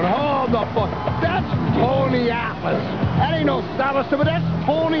the fuck? That's Tony Atlas. That ain't no Saba Simba. That's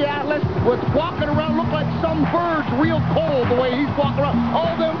Tony Atlas was walking around, look like some bird's real cold the way he's walking around.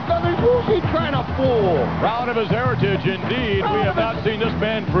 All them feathers, who's he trying to fool? Proud of his heritage, indeed. We have not seen this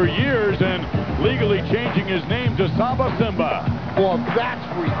man for years, and legally changing his name to Saba Simba. Well, that's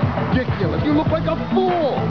ridiculous. You look like a fool.